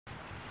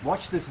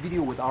Watch this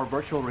video with our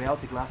virtual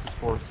reality glasses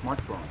for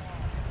smartphone.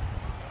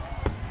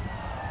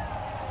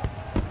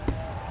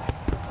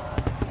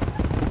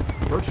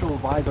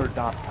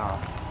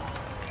 virtualvizor.com.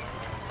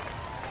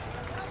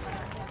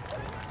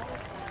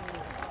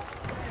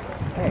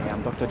 Hey,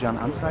 I'm Dr. Jan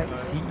Ansay,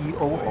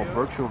 CEO of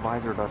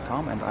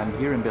virtualvizor.com, and I'm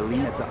here in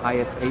Berlin at the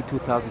IFA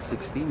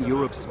 2016,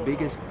 Europe's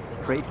biggest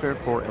trade fair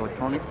for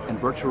electronics, and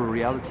virtual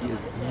reality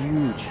is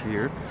huge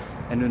here.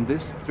 And in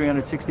this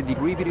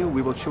 360-degree video,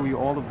 we will show you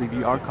all of the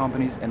VR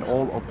companies and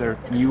all of their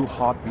new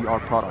hot VR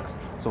products.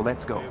 So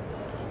let's go.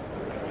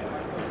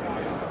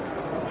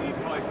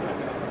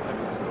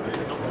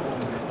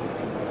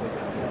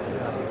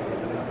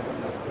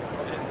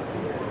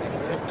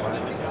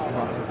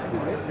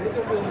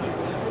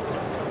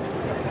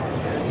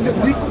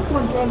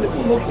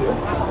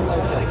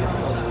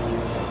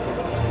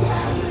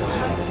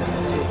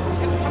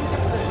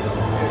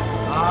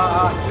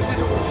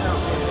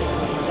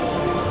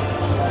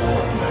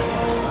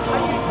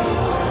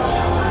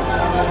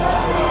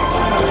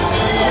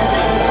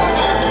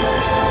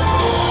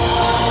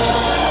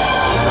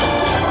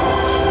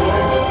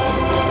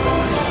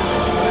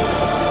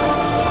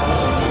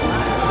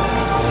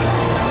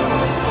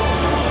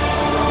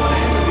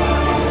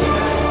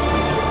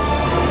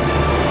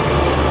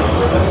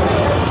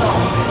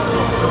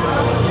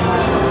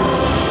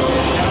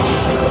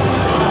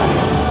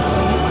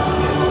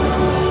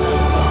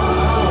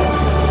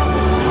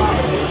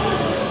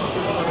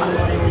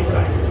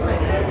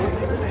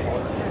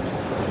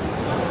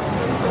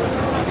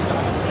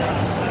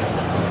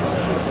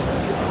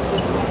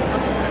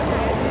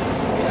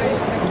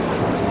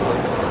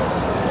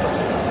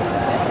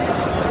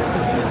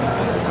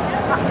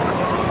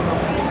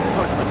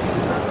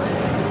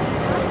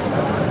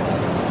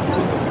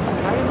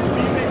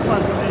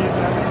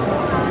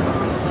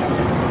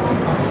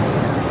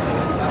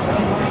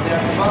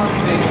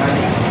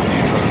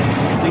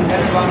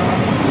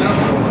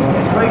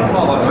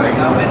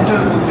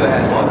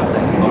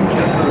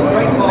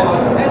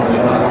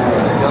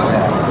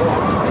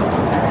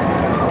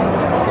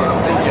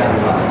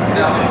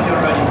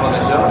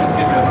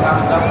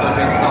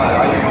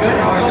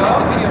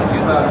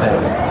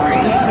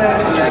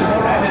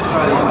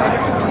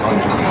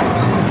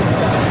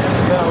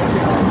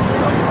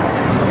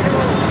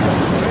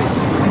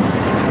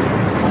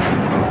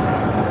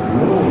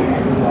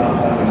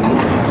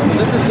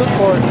 This is good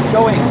for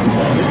showing.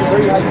 This is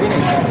very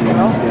hygienic, you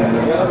know?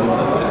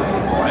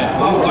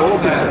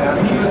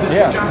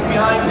 Yeah. Just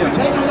behind you.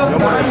 Take a look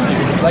behind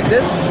you. Like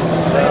this?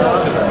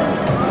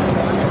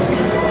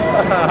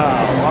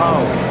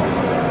 Wow.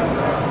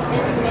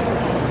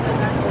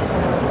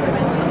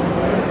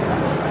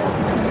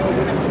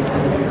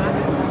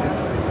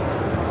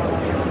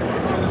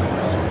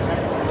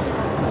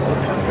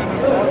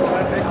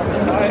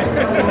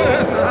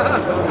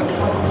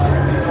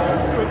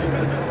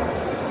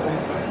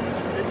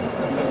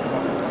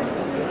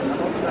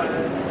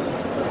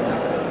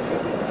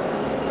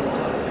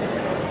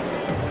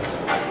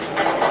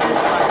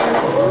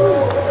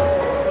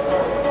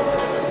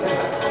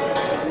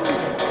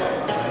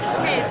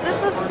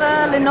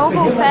 The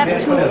Lenovo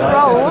FAB2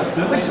 Pro,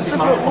 which is the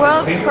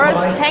world's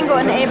first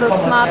Tango-enabled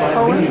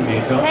smartphone.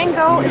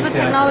 Tango is a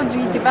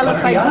technology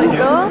developed by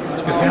Google,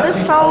 and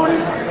this phone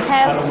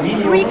has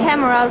 3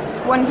 cameras,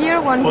 one here,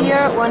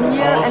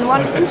 and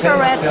one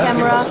infrared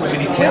camera,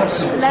 which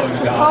lets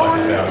the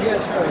phone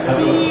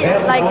see,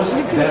 like,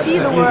 you can see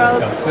the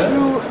world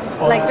through,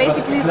 like,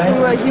 basically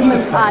through a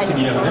human's eyes.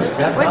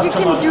 What you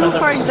can do,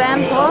 for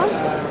example,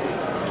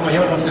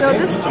 so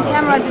this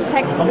camera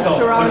detects its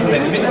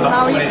surroundings, and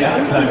now we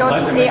can go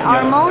to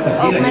AR mode,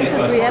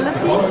 augmented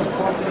reality.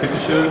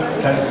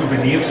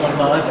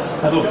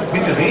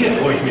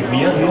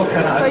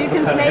 So you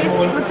can place,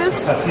 with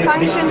this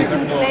function, you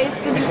can place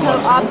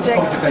digital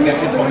objects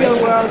into the real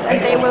world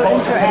and they will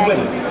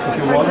interact.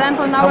 For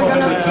example, now we're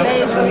going to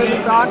place a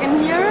little dog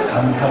in here.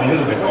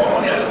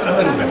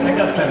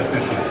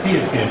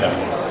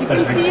 You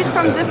can see it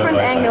from different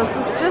angles.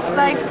 It's just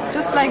like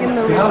in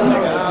the real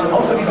world.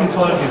 You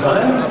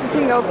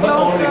can go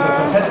closer.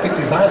 Fantastic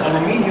design,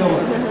 aluminium,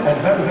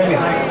 and very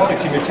high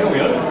quality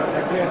material.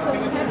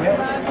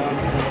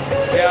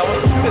 Yeah, I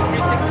want to shoot a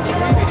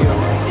 360-degree video.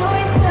 You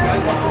guys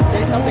want to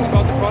say something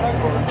about the product?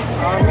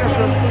 Yeah,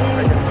 sure.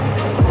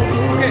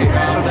 Okay,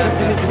 just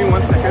give me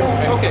 1 second.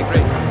 Okay,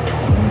 great.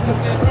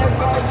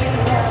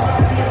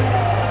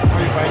 How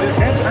you find it?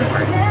 I'm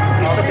fine.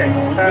 It's okay.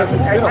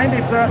 I find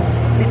it a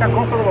bit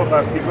uncomfortable,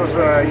 but because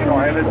you know,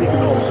 I have a big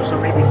nose, so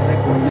maybe it's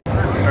made for you.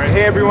 Alright,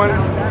 hey everyone,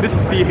 this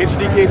is the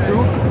HDK2,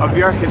 a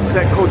VR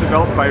headset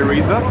co-developed by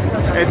Razer.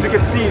 As you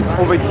can see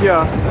over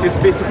here, it's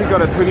basically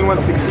got a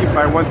 2160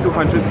 by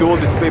 1200 dual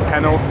display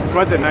panel,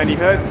 runs at 90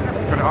 Hz,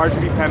 got an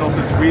RGB panel, so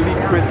it's really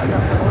crisp,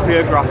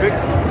 clear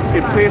graphics.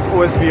 It plays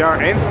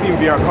OSVR and Steam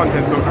VR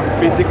content, so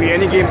basically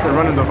any games that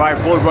run on the Vive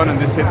will run on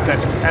this headset.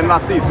 And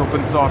lastly, it's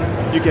open source.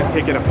 You can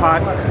take it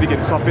apart, you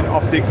can swap in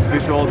optics,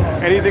 visuals,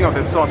 anything of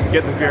that sort to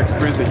get the VR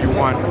experience that you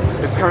want.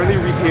 It's currently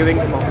retailing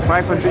for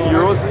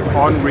 €500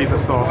 on Razer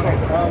Store.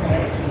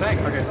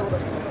 Thanks. Okay.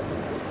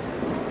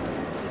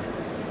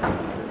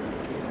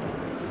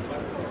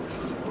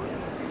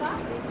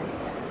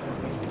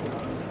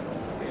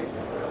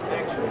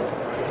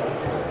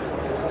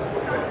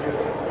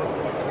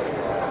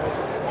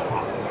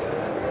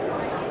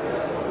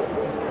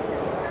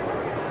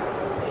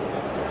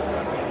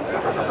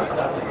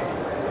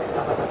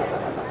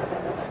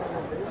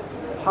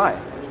 Hi,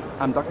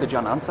 I'm Dr.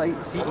 John Ansai,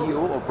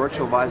 CEO of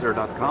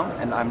VirtualVizor.com,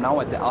 and I'm now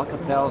at the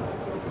Alcatel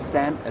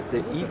stand at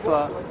the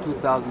IFA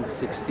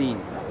 2016.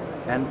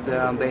 And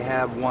they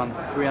have one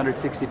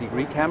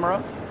 360-degree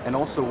camera and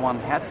also one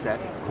headset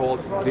called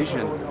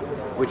Vision,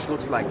 which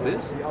looks like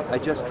this. I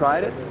just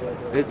tried it.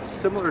 It's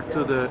similar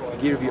to the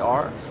Gear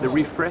VR. The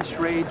refresh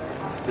rate,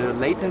 the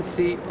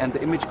latency and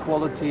the image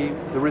quality,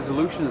 the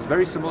resolution is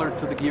very similar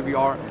to the Gear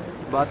VR,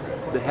 but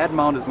the head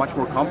mount is much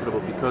more comfortable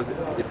because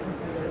it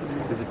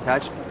is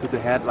attached to the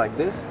head like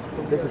this.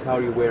 This is how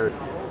you wear it.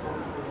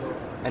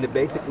 And it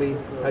basically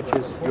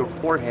touches your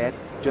forehead,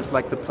 just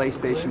like the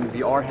PlayStation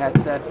VR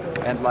headset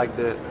and like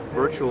the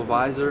Virtual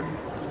Vizor,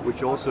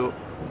 which also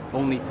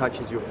only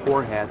touches your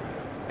forehead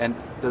and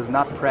does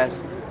not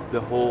press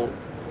the whole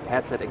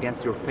headset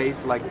against your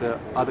face like the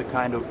other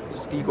kind of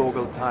ski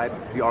goggle type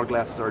VR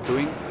glasses are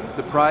doing.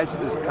 The price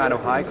is kind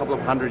of high, a couple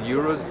of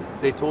 €100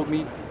 they told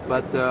me,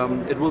 but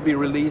it will be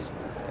released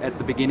at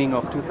the beginning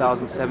of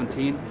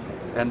 2017,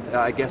 and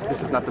I guess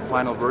this is not the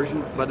final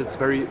version, but it's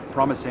very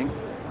promising.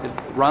 It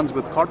runs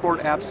with cardboard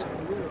apps,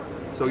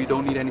 so you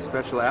don't need any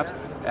special apps,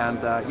 and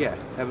yeah,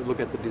 have a look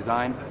at the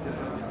design.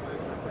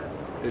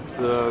 It's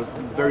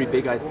very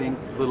big, I think,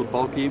 a little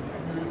bulky,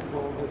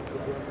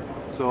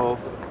 so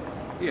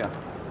yeah,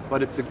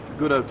 but it's a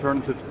good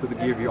alternative to the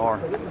Gear VR.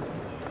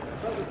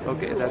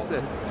 Okay, that's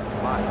it.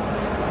 Bye.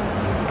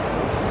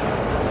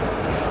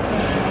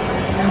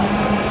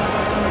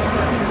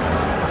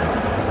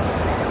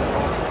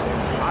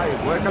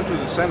 Welcome to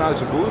the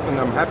Sennheiser booth, and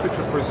I'm happy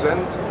to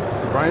present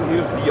the brand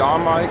new VR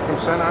mic from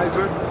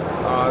Sennheiser.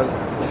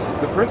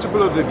 The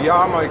principle of the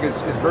VR mic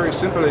is very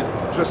simple. It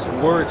just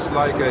works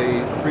like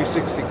a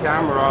 360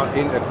 camera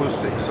in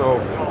acoustics. So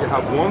you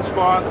have one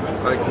spot,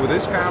 like with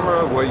this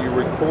camera, where you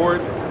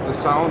record the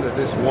sound at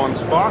this one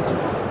spot,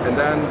 and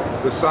then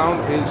the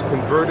sound is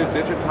converted,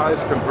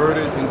 digitized,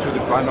 converted into the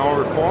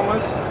binaural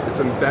format. It's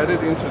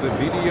embedded into the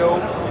video.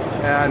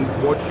 And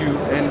what you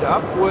end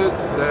up with,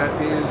 that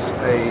is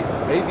a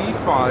AV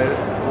file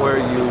where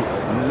you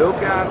look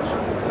at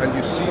and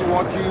you see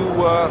what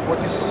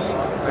you see,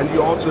 and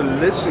you also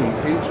listen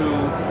into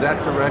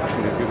that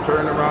direction. If you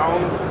turn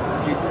around,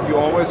 you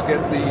always get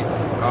the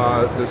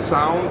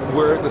sound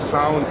where the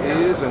sound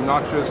is, and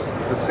not just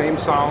the same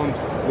sound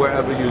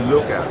wherever you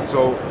look at.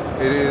 So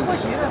it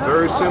is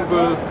very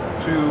simple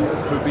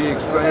to be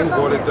explained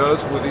what it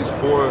does with these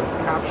 4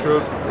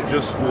 capsules. It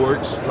just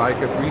works like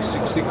a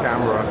 360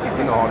 camera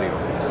in audio.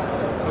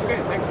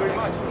 Okay, thanks very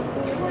much.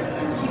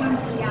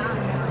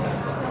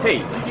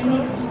 Hey,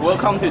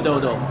 welcome to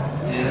Dlodlo.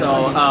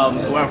 So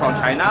we're from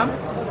China.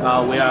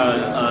 We are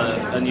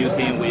a new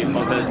team. We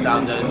focus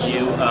on the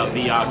new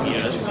VR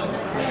gears.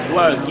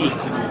 We're a geek,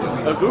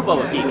 a group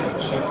of geeks,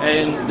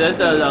 and this is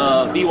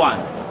the V1.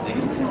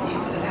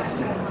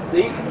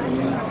 See,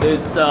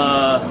 it's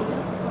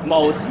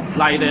most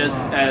lightest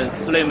and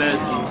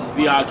slimmest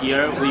VR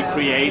gear we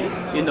create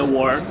in the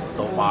world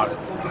so far.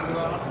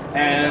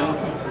 And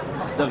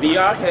the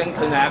VR can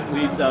connect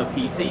with the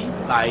PC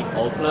like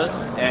Oculus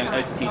and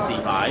HTC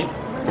Vive.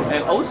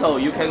 And also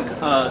you can,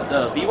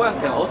 the V1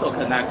 can also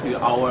connect to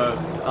our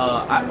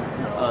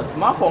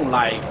smartphone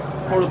like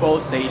portable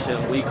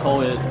station. We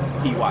call it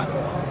P1.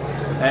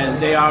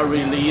 And they are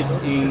released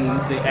in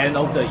the end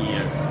of the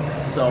year.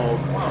 So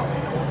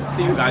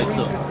see you guys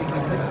soon.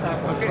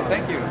 Okay,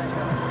 thank you.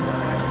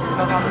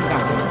 Thank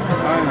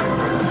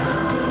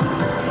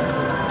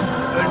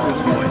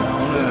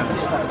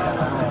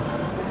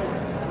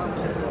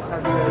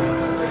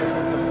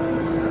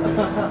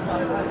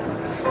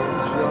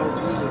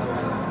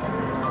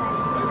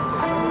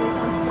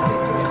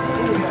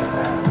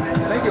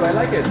you, I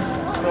like it.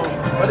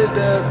 But it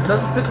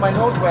doesn't fit my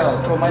nose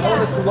well, so my nose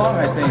is too long,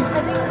 I think.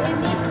 I think it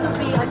needs to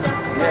be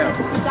adjusted because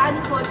it's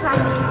designed for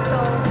Chinese, so...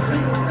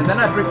 And then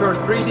I prefer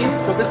 3D,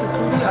 so this is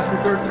 2D, I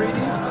prefer 3D.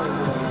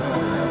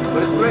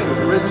 But it's great,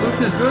 the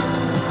resolution is good,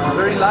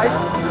 very light,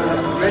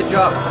 great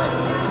job.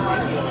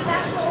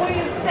 National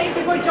audience, thank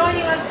you for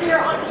joining us here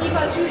on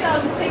IFA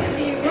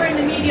 2016. We're in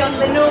the media on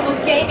Lenovo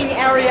gaming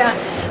area,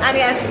 and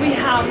yes, we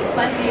have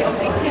plenty of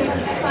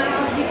activities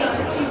planned, the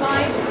HTC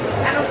Vive,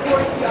 and of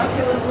course the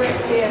Oculus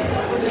Rift here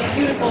with this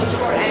beautiful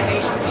short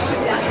animation. We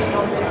should definitely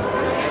know this.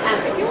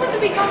 And if you want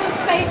to become a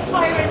space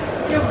pirate,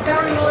 you're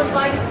very well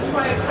invited to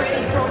try a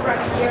training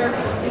program here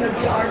in the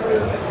VR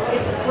room.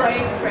 It's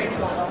great, great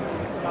fun.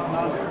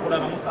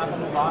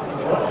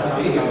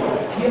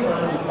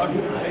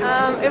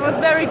 It was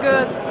very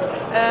good,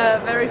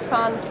 very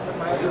fun.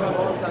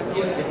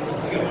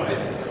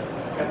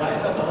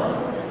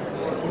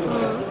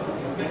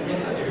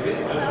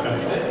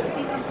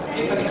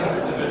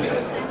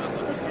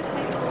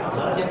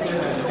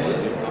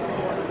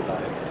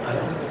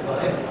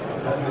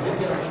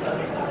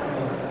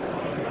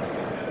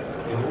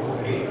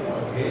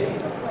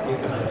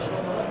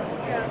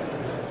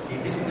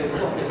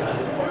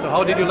 So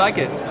how did you like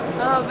it?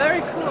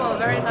 Very cool,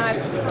 very nice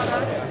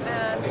product,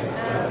 and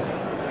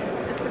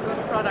it's a good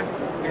product.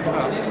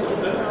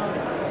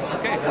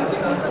 Okay.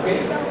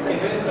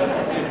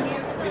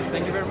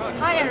 Thank you very much.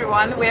 Hi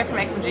everyone, we're from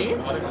XMG,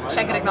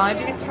 Schenker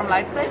Technologies from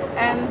Leipzig,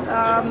 and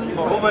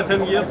for over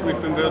 10 years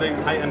we've been building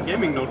high-end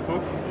gaming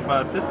notebooks,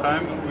 but this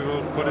time we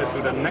will put it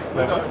to the next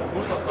level.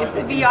 It's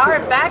a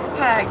VR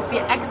backpack, the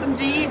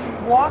XMG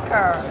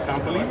Walker.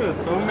 Can't believe it,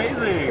 it's so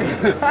amazing.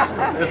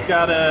 It's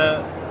got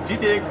a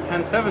GTX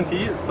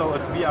 1070, so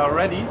it's VR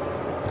ready.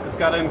 It's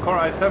got a Core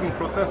i7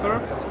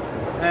 processor,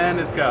 and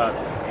it's got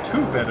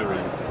 2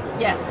 batteries.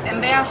 Yes,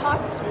 and they are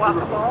hot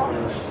swappable,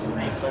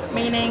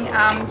 meaning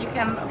you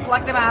can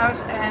plug them out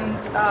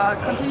and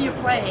continue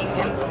playing.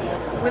 And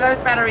with those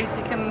batteries,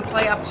 you can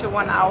play up to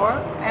 1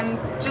 hour and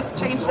just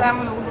change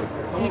them.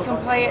 You can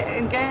play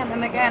again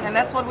and again, and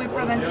that's what we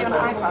present here on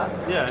IFA.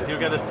 Yeah, you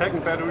get a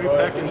second battery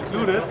pack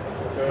included,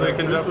 so you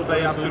can just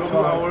play up to 2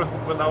 hours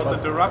without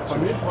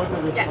interruption.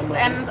 Yes,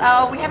 and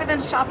we have it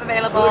in shop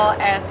available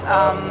at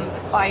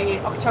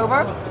by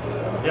October.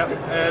 Yep,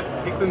 at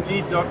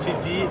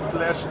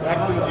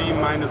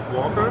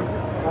xmg.gg/xmg-walker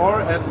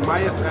or at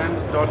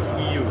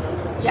mysn.eu.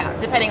 Yeah,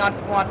 depending on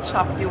what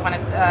shop you want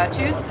to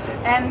choose.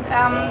 And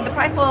the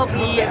price will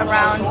be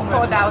around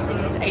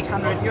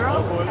 4,800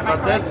 euros.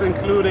 But that's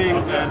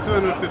including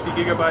 250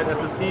 gigabyte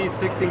SSD,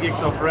 16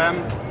 gigs of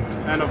RAM,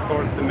 and of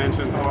course the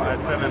mentioned Core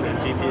i7 and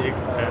GTX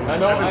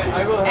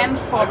 1070. And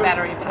 4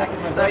 battery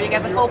packs. So you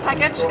get the full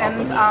package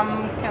and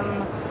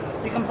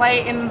you can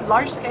play in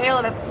large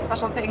scale. That's the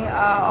special thing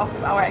of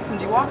our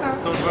XMG Walker.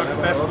 So it works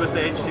best with the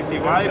HTC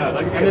Vive,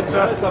 and it's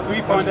just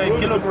 3.8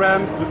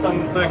 kilograms, so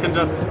you can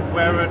just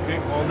wear it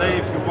all day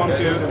if you want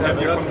to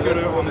have your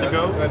computer on the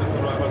go.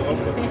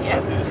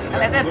 Yes, and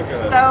that's it.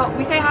 So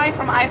we say hi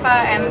from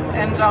IFA and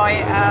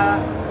enjoy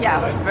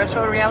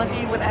virtual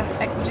reality with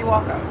XMG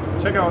Walker.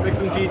 Check out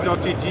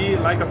xmg.gg,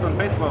 like us on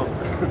Facebook.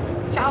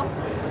 Ciao.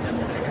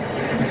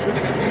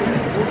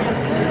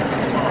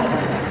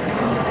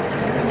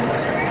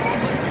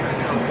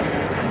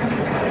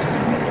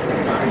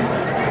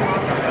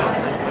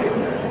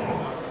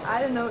 I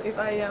don't know if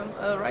I am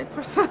a right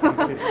person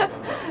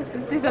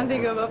to see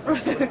something about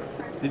products.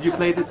 Did you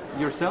play this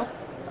yourself?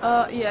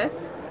 Yes,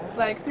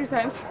 like 3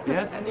 times.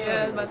 Yes? And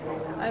yeah, but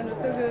I'm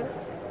not so good.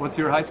 What's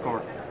your high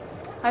score?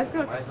 High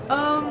score?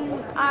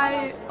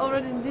 I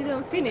already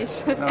didn't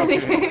finish any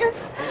games.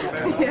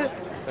 Yes.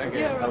 Thank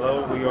you.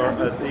 Hello, we are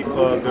at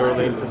IFA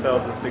Berlin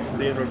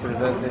 2016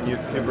 representing the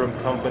FIBRUM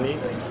company.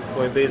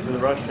 We're based in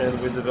Russia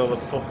and we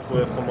develop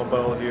software for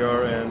mobile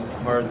VR and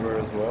hardware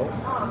as well.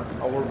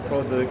 Our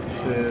product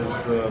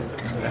is a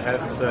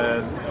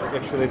headset.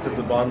 Actually, it is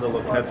a bundle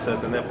of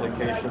headset and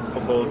applications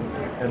for both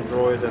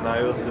Android and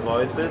iOS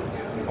devices.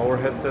 Our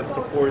headset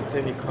supports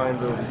any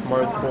kind of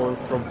smartphones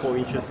from 4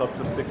 inches up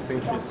to 6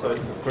 inches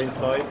screen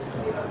size.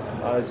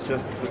 It's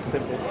just a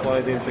simple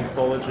sliding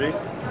technology.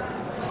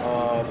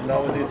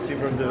 Nowadays,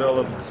 FIBRUM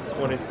developed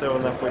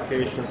 27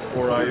 applications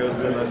for iOS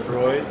and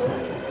Android.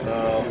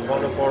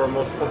 One of our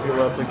most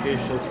popular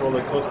applications,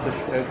 Roller Coaster,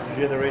 has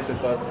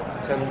generated us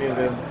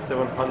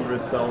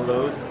 10,700,000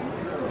 downloads.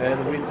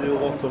 And we do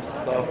lots of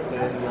stuff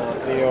in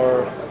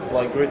AR,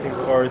 like greeting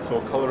cards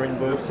or coloring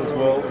books as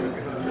well.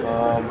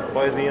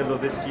 By the end of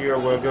this year,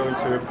 we're going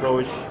to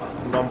approach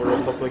a number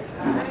of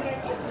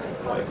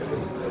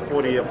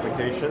 40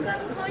 applications.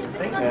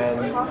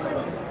 And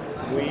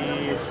we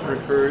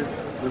prefer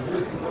to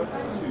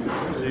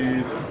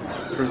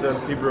present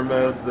FIBRUM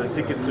as a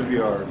ticket to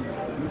VR.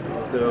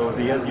 So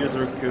the end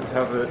user could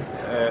have an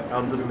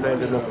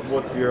understanding of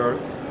what VR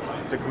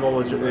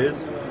technology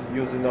is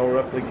using our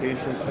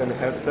applications and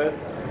headset.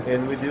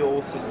 And we do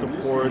also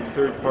support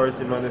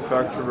third-party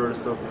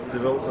manufacturers of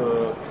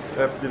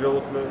app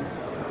development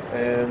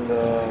and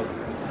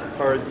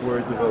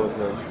hardware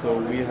development. So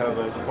we have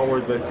a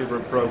Powered by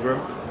FIBRUM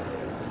program,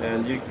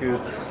 and you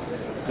could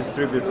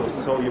distribute or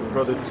sell your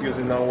products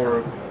using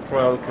our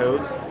trial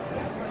codes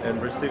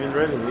and receiving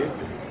revenue.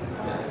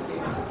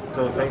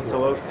 So thanks a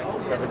lot.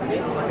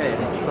 Okay,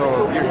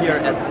 so we're here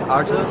at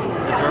Arte,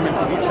 the German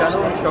TV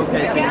channel,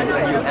 showcasing a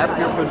new app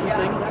we're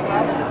producing.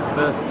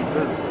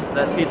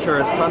 That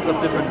features tons of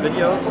different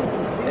videos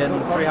in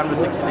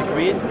 360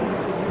 degree,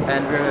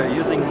 and we're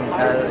using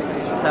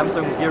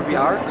Samsung Gear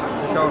VR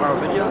to show our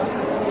videos,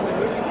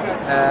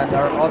 and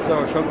are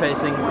also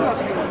showcasing this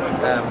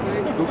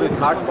Google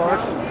Cardboard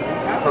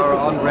for our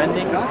own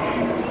branding.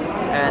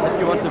 And if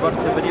you want to watch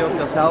the videos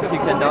yourself, you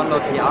can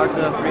download the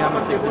Arte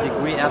 360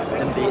 degree app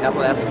in the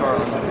Apple App Store or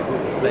the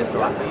Google Play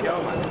Store.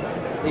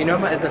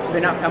 Xenoma is a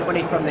spin-out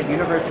company from the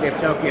University of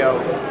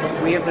Tokyo.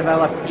 We have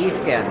developed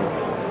eSkin,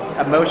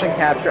 a motion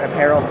capture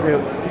apparel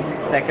suit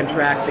that can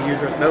track the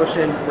user's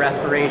motion,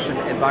 respiration,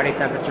 and body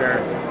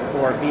temperature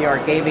for VR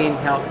gaming,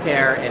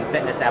 healthcare, and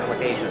fitness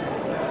applications.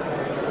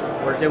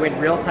 We're doing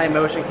real-time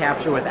motion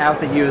capture without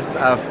the use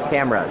of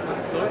cameras.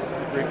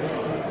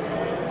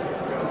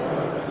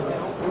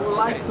 We would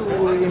like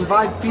to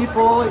invite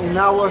people in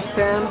our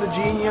stand,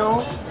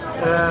 Genio,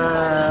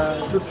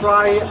 to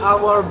try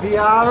our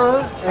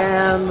VR,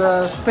 and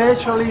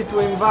especially to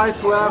invite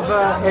to have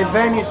a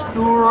Venice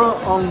tour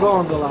on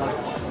gondola.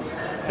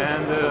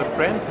 And a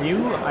brand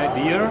new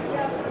idea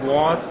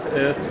was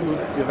to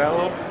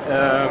develop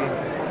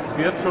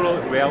virtual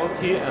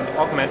reality and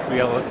augmented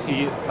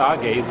reality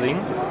stargazing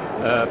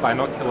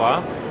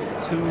binocular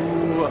to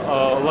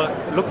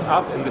look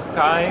up in the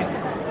sky,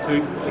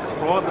 to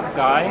explore the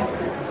sky,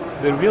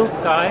 the real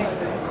sky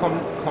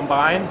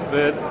combined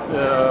with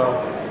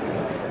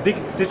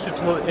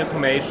digital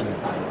information.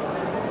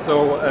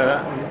 So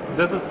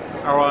this is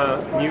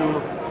our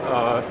new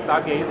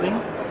stargazing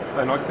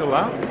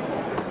binocular,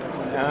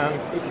 and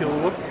if you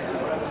look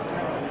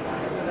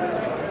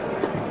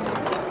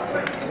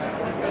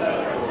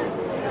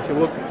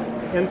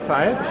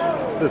inside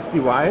this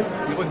device,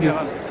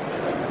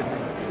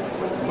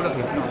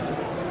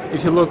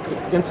 if you look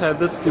inside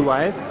this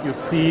device, you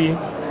see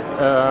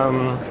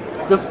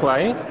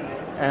display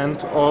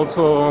and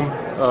also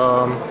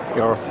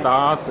your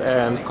stars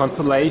and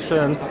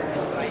constellations.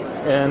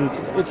 And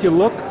if you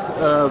look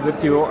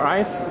with your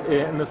eyes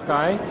in the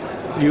sky,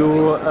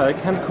 you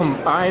can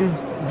combine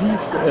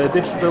these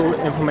digital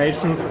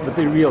informations with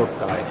the real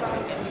sky.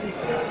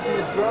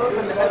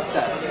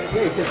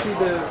 Yeah, you can see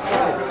the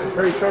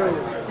very thoroughly.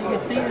 So you can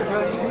see the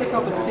drone, you can look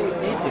up and see it if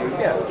you need to.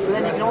 Yeah. But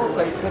then you can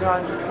also turn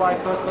around and fly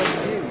first person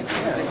view.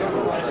 Yeah.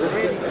 It's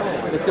really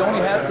cool. It's the only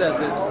headset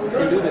that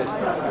can do this.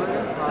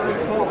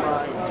 Really cool.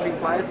 Street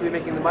Flyers, we're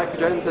making the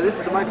microdrone. So this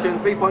is the microdrone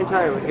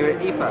 3.0 here at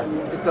IFA.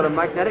 It's got a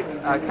magnetic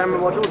camera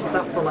module that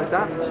snaps on like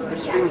that,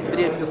 which streams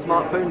video to your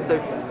smartphone. So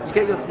you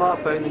get your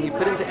smartphone and you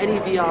put it into any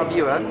VR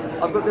viewer.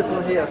 I've got this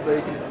one here, so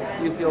you can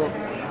use your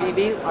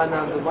VV and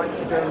the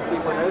microdrone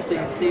 3.0, so you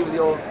can see with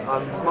your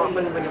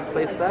smartphone when it's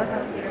placed there.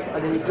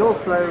 And then you can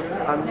also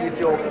use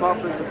your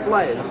smartphone to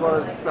fly it as well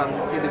as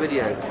see the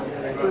video.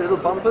 Got little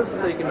bumpers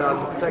so you can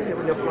protect it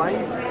when you're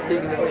flying, so you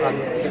can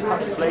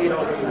touch the blades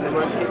and it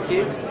won't hit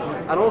you.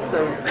 And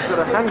also you've got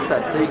a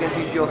handset, so you can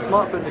use your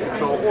smartphone to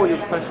control or your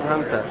professional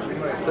handset.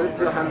 So this is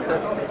your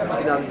handset.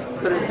 You can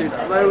put it into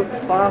slow,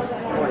 fast,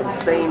 or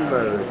insane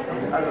mode.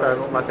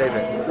 That's my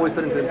favourite. Always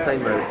put it into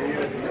insane mode.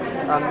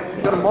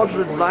 It's got a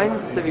modular design,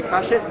 so if you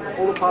crash it,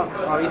 all the parts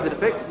are easy to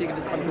fix. You can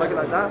just unplug it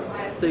like that,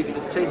 so you can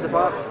just change the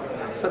parts,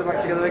 put it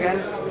back together again.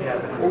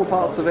 All the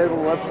parts are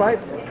available on the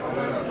website.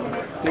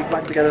 Click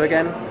back together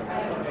again,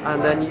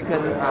 and then you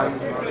can,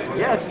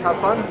 yeah, just have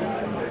fun.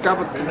 Just grab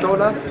a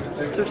controller,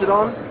 switch it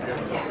on,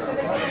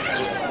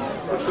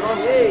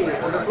 yay,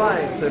 and we're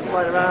flying. So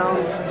flying around,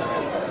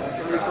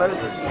 really close,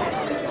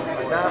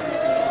 like that.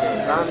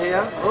 Down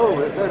here, oh,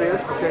 there it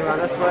is, going around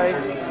this way,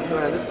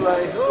 going around this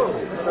way, oh,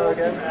 there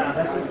again,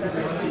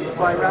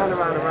 flying round,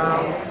 around,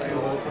 around.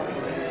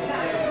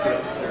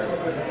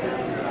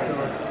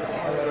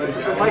 This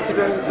is the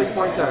microdrone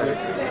 3.0.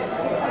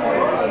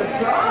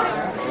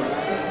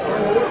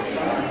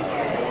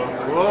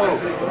 Whoa!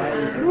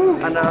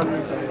 And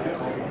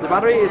the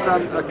battery is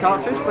a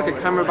cartridge, like a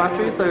camera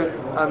battery, so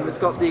it's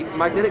got the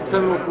magnetic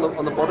terminals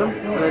on the bottom,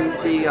 and then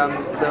the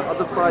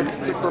other side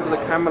clicks onto the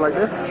camera like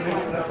this,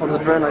 onto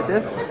the drone like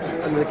this,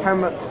 and the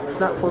camera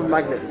snaps on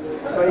magnets.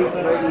 It's very,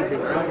 very easy.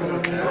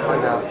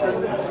 Like that.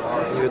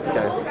 You're good to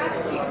go.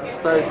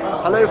 So,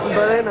 hello from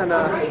Berlin, and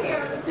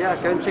yeah,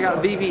 go and check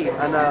out VV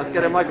and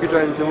get a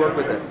microdrone to work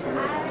with it.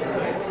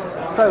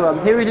 So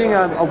here we're doing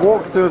a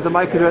walkthrough of the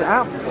microdrone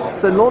app.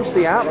 So launch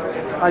the app,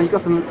 and you've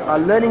got some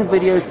learning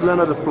videos to learn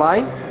how to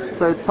fly.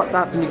 So tap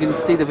that and you can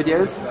see the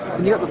videos.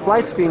 Then you've got the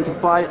fly screen to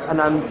fly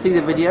and see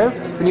the video.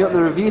 Then you've got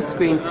the review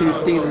screen to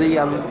see the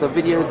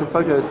videos and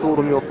photos stored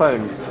on your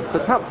phone. So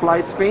tap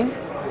fly screen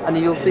and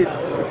you'll see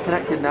it's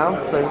connected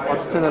now. So I'll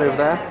just turn that over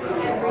there.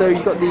 So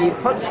you've got the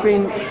touch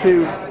screen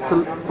to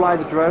fly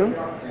the drone.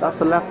 That's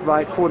the left,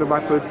 right, forward and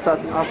backwards.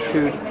 That's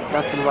altitude,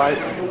 left and right.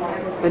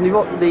 Then you've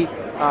got the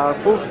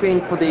full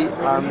screen for the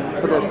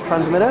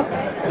transmitter.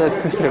 There's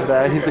Chris over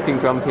there, he's looking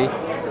grumpy.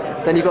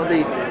 Then you've got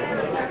the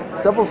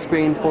double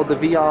screen for the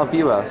VR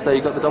viewer. So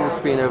you've got the double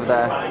screen over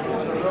there.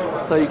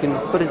 So you can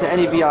put it into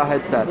any VR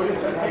headset.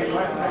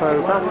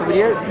 So that's the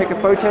video. Take a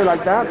photo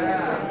like that.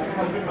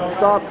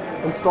 Start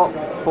and stop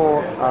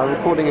for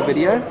recording a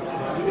video.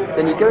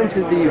 Then you go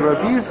into the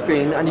review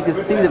screen and you can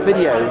see the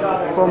video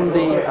from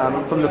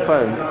the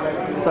phone.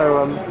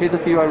 So here's a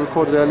few I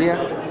recorded earlier.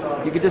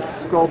 You can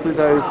just scroll through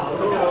those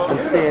and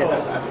see it.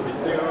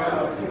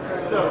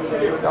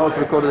 That was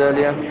recorded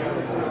earlier.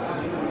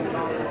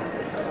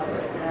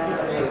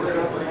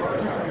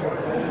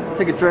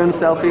 Take a drone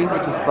selfie,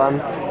 which is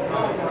fun.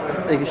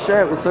 You can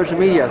share it with social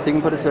media, so you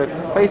can put it to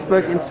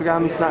Facebook,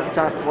 Instagram,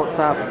 Snapchat,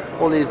 WhatsApp,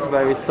 all these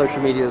various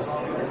social medias.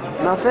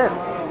 And that's it.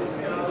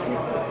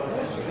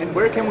 And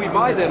where can we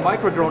buy the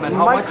microdrone and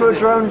how much is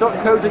it?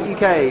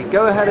 Microdrone.co.uk.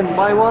 Go ahead and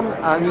buy one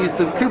and use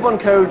the coupon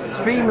code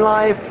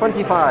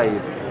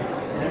STREAMLIVE25.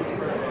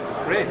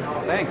 Great,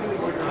 thanks.